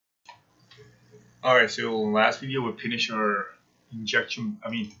Alright, so last video we finished our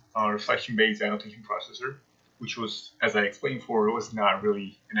our reflection-based annotation processor, which was, as I explained before, it was not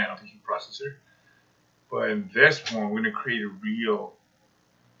really an annotation processor. But in this one, we're going to create a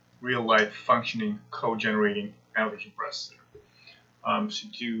real-life functioning code-generating annotation processor. So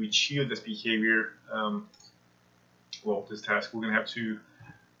to achieve this behavior, this task, we're going to have to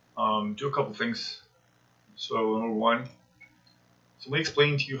do a couple things. So number one, so let me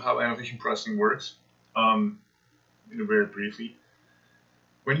explain to you how annotation processing works very briefly.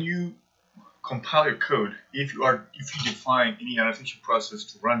 When you compile your code, if you define any annotation process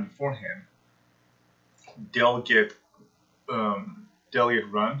to run beforehand, they'll get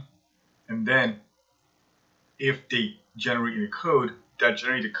run, and then if they generate any code, that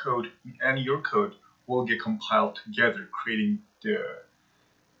generated code and your code will get compiled together, creating the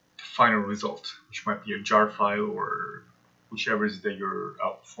final result, which might be a jar file or whichever is that your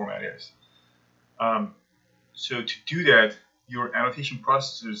output format is. So to do that, your annotation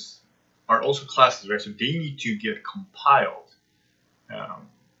processors are also classes, right? So they need to get compiled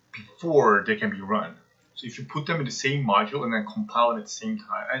before they can be run. So if you put them in the same module and then compile it at the same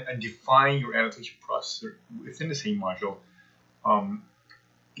time and define your annotation processor within the same module,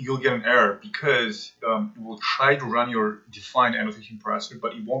 you'll get an error because it will try to run your defined annotation processor,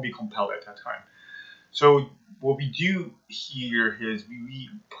 but it won't be compiled at that time. So what we do here is we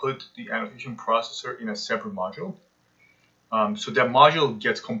put the annotation processor in a separate module. So that module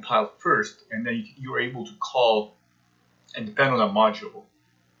gets compiled first, and then you're able to call and depend on that module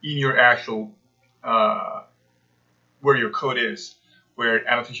in your actual where your code is, where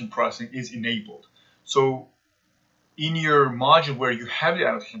annotation processing is enabled. So in your module where you have the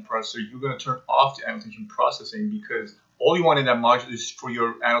annotation processor, you're going to turn off the annotation processing because all you want in that module is for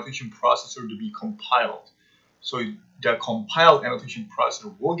your annotation processor to be compiled. So that compiled annotation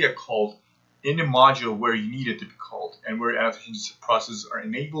processor will get called in the module where you need it to be called and where annotation processes are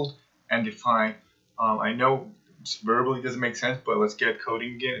enabled and defined. I know verbally doesn't make sense, but let's get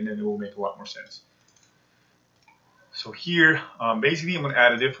coding again and then it will make a lot more sense. So here, basically I'm going to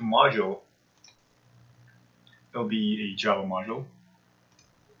add a different module. It'll be a Java module.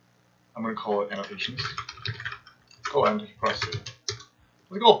 I'm going to call it annotations. Call annotation processor.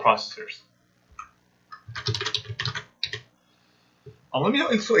 Let's call processors. Let me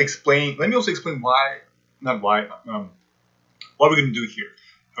also explain why, not why, what we're going to do here.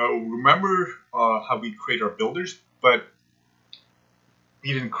 Remember how we create our builders, but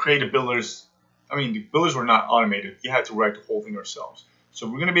we didn't create the builders. I mean, the builders were not automated. You had to write the whole thing yourselves. So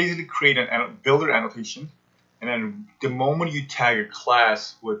we're going to basically create a builder annotation, and then the moment you tag a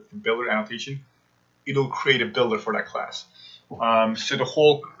class with the builder annotation, it'll create a builder for that class. So the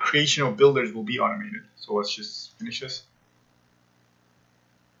whole creation of builders will be automated. So let's just finish this.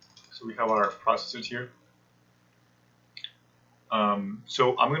 So we have our processors here.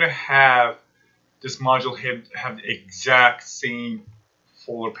 So I'm going to have this module have the exact same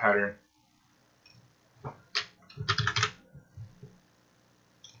folder pattern.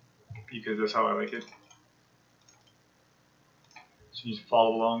 Because that's how I like it. So you just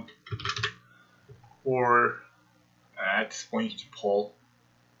follow along. Or at this point you just pull.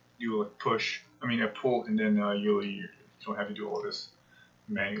 You will pull, and then you don't have to do all this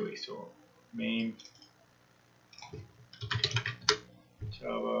manually. So main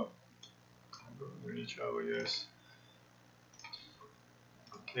Java, Java, yes.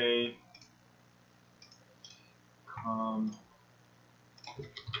 Okay.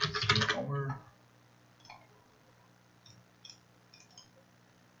 Over.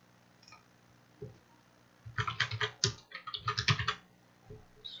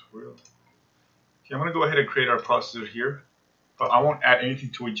 Okay, I'm going to go ahead and create our processor here, but I won't add anything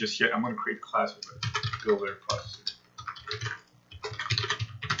to it just yet. I'm going to create a class with it, builder processor.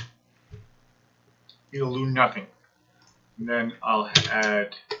 It'll do nothing. And then I'll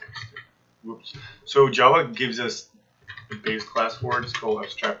add, whoops. So Java gives us a base class for it. It's called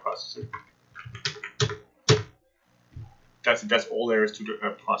abstract processor. That's all there is to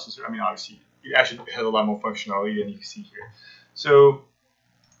the processor. I mean, obviously, it actually has a lot more functionality than you can see here. So,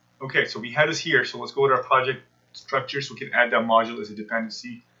 okay, so we have this here. So let's go to our project structure so we can add that module as a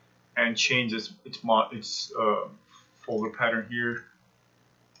dependency and change its folder pattern here.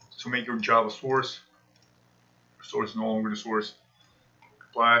 So make your Java source. Source is no longer the source.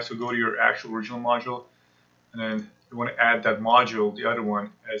 Apply. So go to your actual original module, and then you want to add that module, the other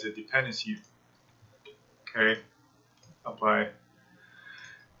one, as a dependency. Okay. Apply.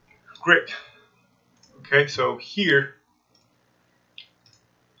 Great. Okay, so here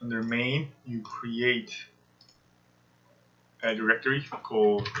under main, you create a directory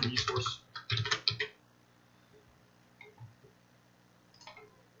called resource.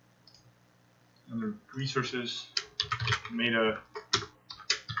 under resources, made a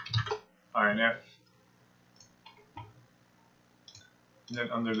INF, and then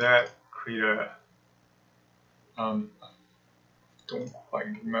under that create a don't quite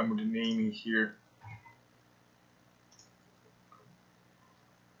remember the naming here.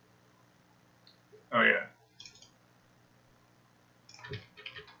 Oh yeah,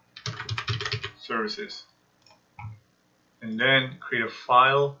 services, and then create a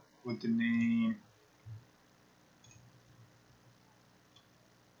file with the name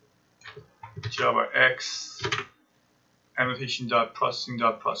JavaX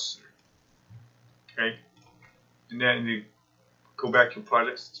annotation.processing.processor. Okay, and then you go back to your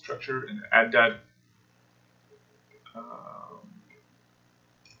project structure and add that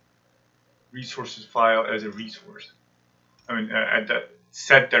resources file as a resource. Add that,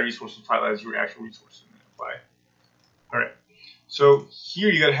 set that resources file as your actual resource and apply. All right. So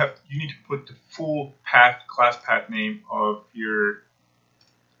here you need to put the full path, class path name of your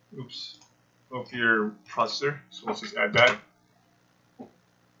processor. So let's just add that.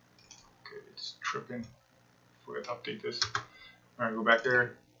 Okay, it's tripping. Forgot to update this. All right, go back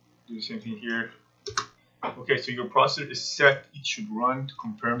there. Do the same thing here. Okay, so your processor is set. It should run to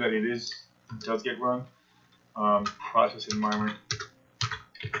confirm that it does get run. Process environment.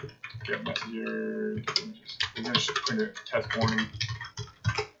 Get messenger. We're gonna just print a test warning.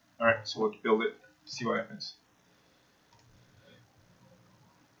 All right, so let's build it. See what happens.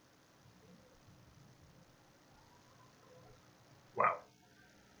 Wow,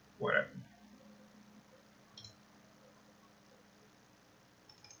 what happened?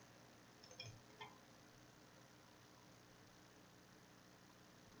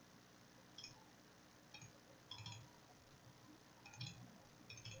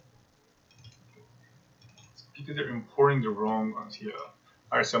 Because they're importing the wrong RTL.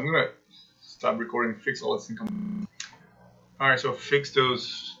 Alright, so I'm gonna stop recording, fix all this income. Alright, so fix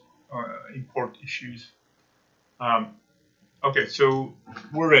those import issues. Okay, so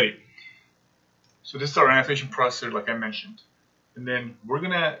we're ready. So this is our annotation processor, like I mentioned. And then we're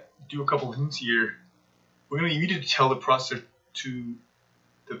gonna do a couple of things here. We're gonna immediately tell the processor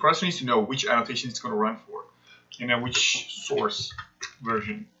needs to know which annotation it's gonna run for, and then which source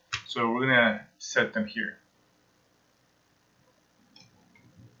version. So we're gonna set them here.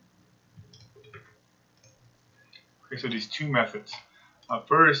 Okay, so these two methods.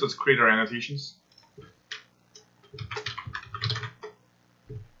 First, let's create our annotations.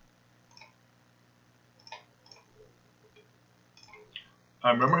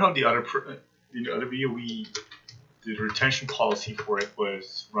 Remember how in the other video the retention policy for it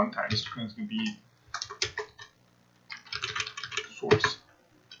was runtime. This is going to be source,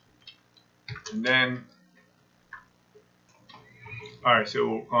 and then all right.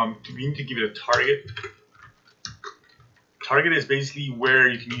 So we need to give it a target. Target is basically where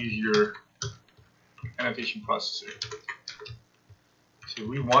you can use your annotation processor. So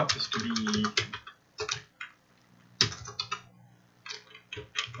we want this to be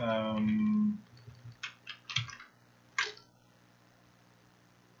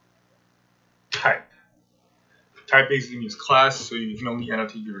type. Type basically means class, so you can only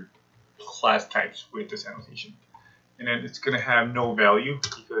annotate your class types with this annotation. And then it's going to have no value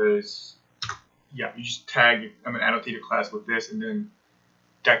because, yeah, you just tag annotate a class with this, and then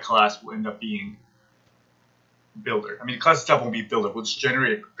that class will end up being builder. I mean, the class itself won't be builder. We'll just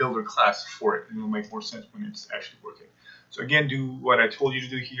generate a builder class for it, and it'll make more sense when it's actually working. So again, do what I told you to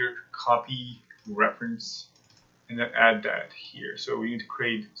do here. Copy reference, and then add that here. So we need to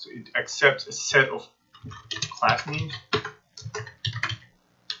create, so it accepts a set of class names.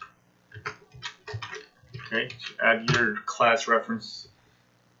 Okay, so add your class reference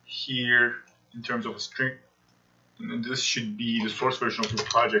here in terms of a string, and then this should be the source version of your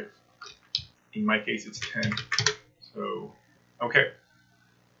project. In my case, it's 10. So, okay.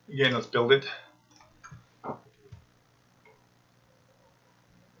 Again, let's build it.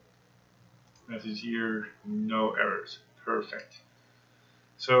 Message here, no errors. Perfect.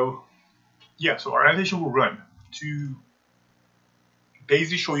 So, yeah, so our annotation will run. To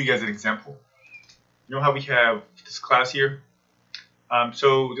basically show you guys an example, you know how we have this class here?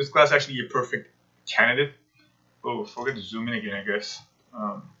 So this class is actually a perfect candidate. Oh, forget to zoom in again, I guess.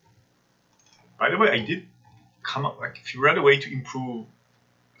 By the way, I did come up, like, if you read a way to improve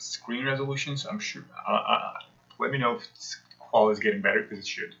screen resolutions, I'm sure, let me know if the quality is getting better, because it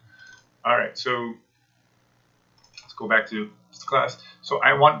should. All right, so let's go back to this class. So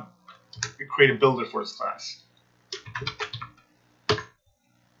I want to create a builder for this class.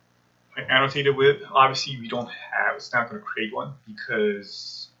 I annotated with, obviously we don't have, it's not going to create one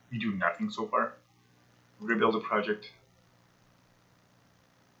because we do nothing so far. rebuild the project.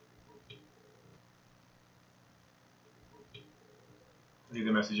 Leave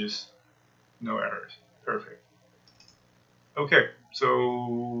the messages, no errors, perfect. Okay,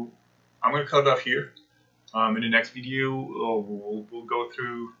 so I'm gonna cut it off here. In the next video, we'll go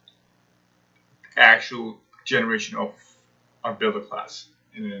through actual generation of our builder class,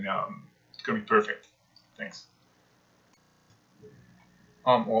 and then it's gonna be perfect. Thanks.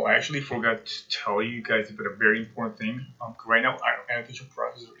 Well, I actually forgot to tell you guys about a very important thing. Right now, our annotation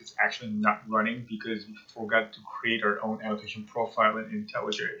processor is actually not running because we forgot to create our own annotation profile in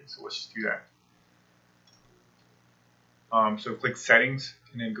IntelliJ. So let's just do that. So click Settings,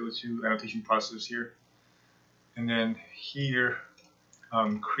 and then go to Annotation Processors here, and then here,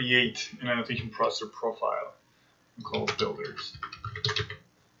 create an annotation processor profile and call it Builders.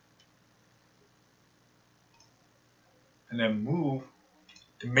 And then move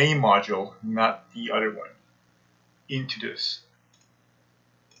the main module, not the other one, into this.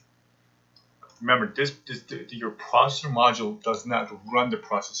 Remember, your processor module does not run the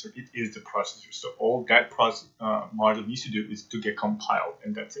processor; it is the processor. So all that module needs to do is to get compiled,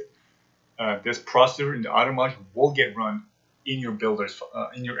 and that's it. This processor in the other module will get run in your builders,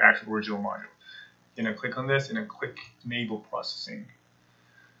 in your actual original module. You're gonna click on this and then click Enable Processing.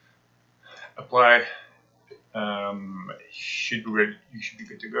 Apply. Should be ready. You should be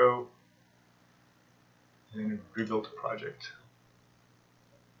good to go. And then rebuild the project.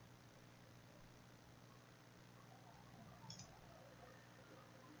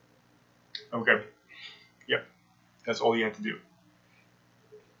 Okay. Yep. That's all you have to do.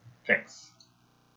 Thanks.